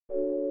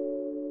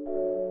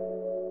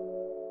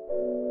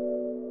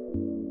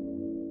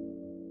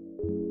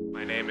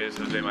is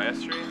Jose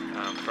Maestri.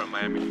 I'm from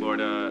Miami,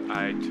 Florida.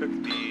 I took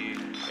the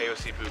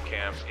AOC boot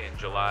camp in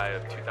July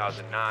of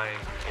 2009.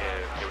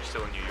 They were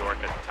still in New York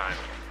at the time.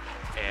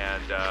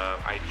 And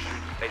I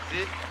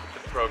did the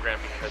program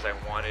because I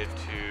wanted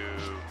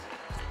to,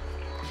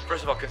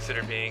 first of all,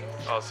 consider being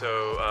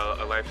also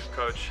a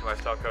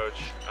lifestyle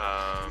coach.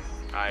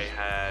 I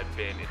had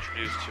been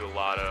introduced to a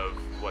lot of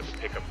what the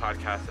Pickup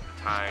podcast at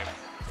the time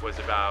was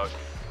about,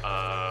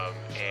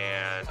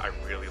 and I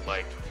really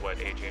liked what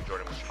AJ and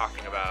Jordan were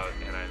talking about.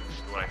 And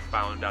when I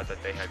found out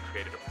that they had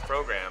created a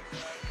program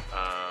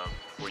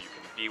where you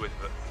can be with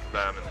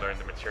them and learn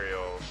the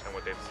material and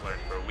what they've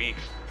learned for a week,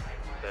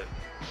 that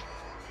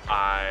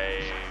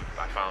I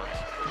found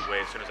a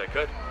way as soon as I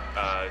could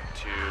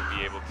to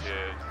be able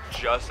to,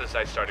 just as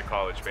I started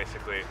college,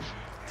 basically,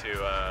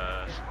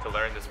 to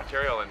learn this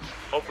material and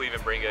hopefully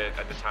even bring it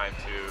at the time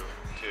to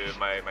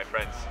my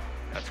friends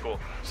at school.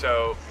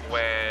 So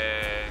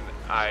when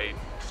I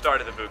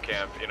started the boot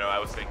camp, I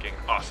was thinking,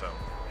 awesome,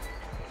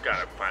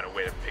 gotta find a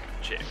way to pick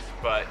up chicks.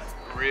 But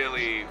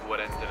really what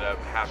ended up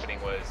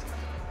happening was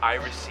I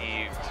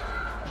received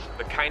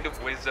the kind of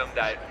wisdom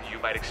that you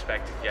might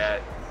expect to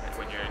get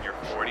when you're in your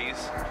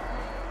 40s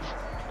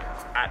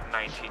at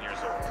 19 years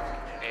old.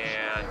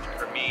 And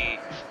for me,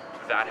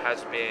 that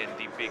has been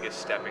the biggest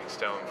stepping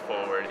stone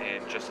forward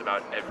in just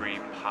about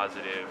every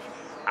positive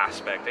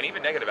aspect and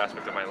even negative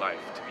aspect of my life,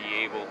 to be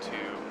able to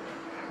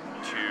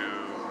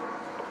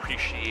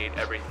appreciate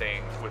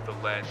everything with the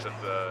lens of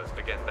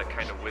again, that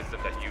kind of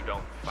wisdom that you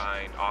don't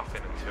find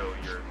often until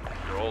you're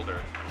older.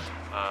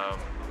 A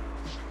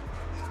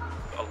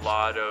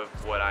lot of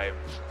what I've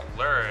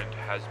learned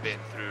has been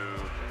through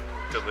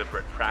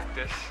deliberate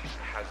practice,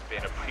 has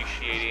been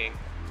appreciating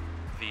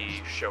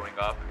the showing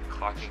up and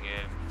clocking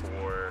in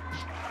for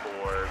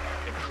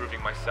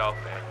improving myself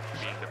and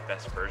being the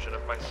best version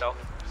of myself.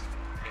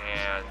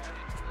 And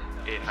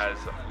it has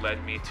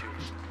led me to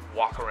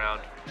walk around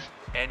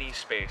any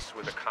space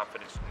with a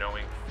confidence,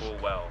 knowing full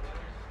well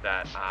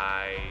that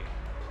I'm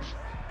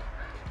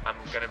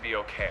gonna be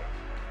okay.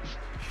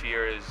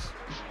 Fear is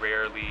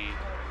rarely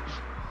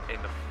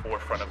in the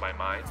forefront of my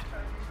mind.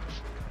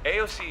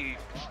 AOC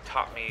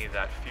taught me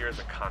that fear is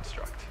a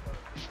construct,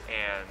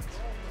 and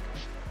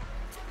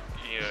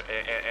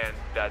and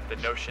that the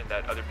notion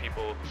that other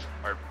people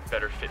are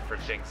better fit for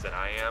things than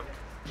I am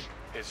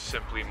is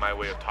simply my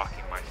way of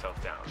talking myself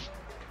down.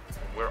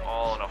 We're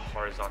all on a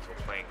horizontal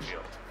playing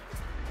field.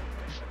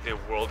 The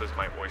world is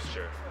my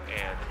oyster,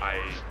 and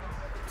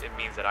it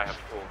means that I have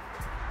full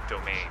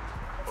domain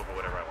over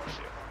whatever I want to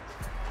do.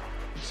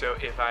 So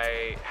if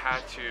I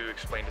had to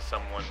explain to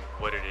someone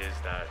what it is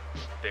that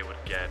they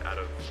would get out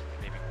of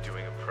maybe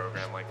doing a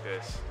program like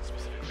this,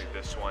 specifically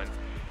this one,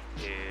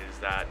 is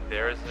that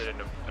there is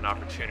an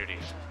opportunity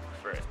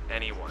for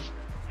anyone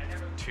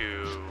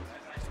to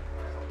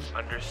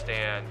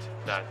understand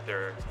that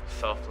their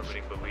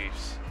self-limiting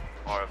beliefs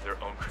are of their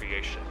own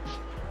creation.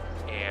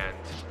 And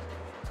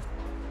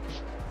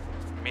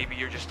maybe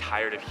you're just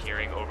tired of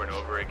hearing over and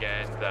over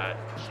again that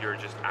you're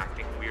just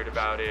acting weird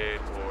about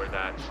it, or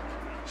that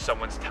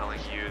someone's telling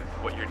you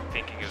what you're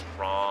thinking is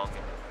wrong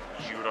and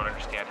you don't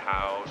understand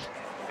how.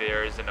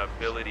 There's an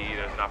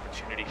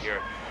opportunity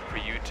here for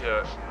you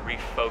to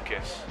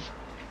refocus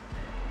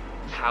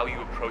how you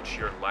approach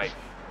your life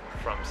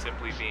from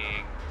simply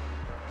being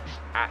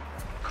at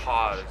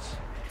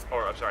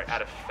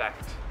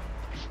effect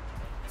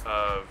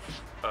of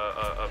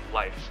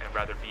life, and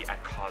rather be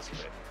at cause of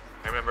it.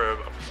 I remember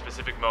a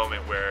specific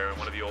moment where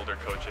one of the older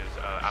coaches,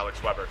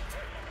 Alex Weber,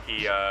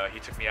 he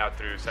took me out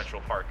through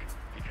Central Park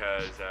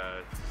because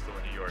it's still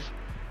in New York,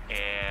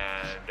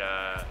 and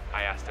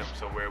I asked him,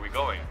 so where are we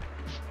going?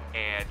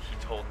 And he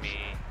told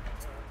me,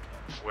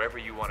 wherever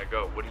you want to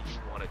go, what do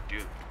you want to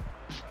do?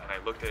 And I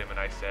looked at him and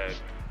I said,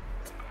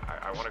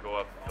 I want to go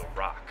up the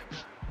rock.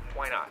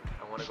 Why not?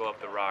 I want to go up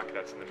the rock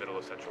that's in the middle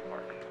of Central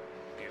Park.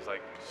 He was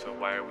like, so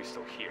why are we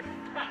still here?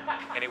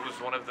 And it was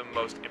one of the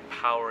most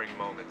empowering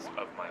moments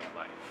of my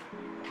life.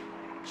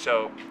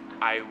 So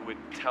I would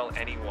tell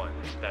anyone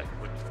that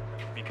would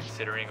be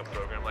considering a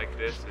program like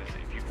this, is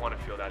if you want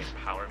to feel that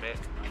empowerment,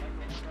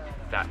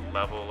 that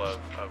level of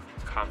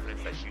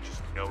confidence that you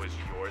just know is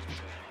yours because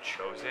you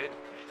chose it,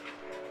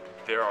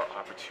 there are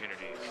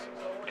opportunities,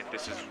 and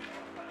this is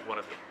one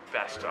of the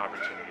best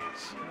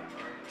opportunities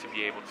to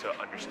be able to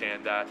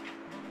understand that,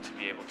 to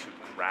be able to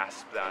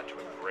grasp that, to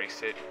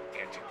embrace it,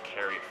 and to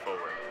carry it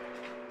forward.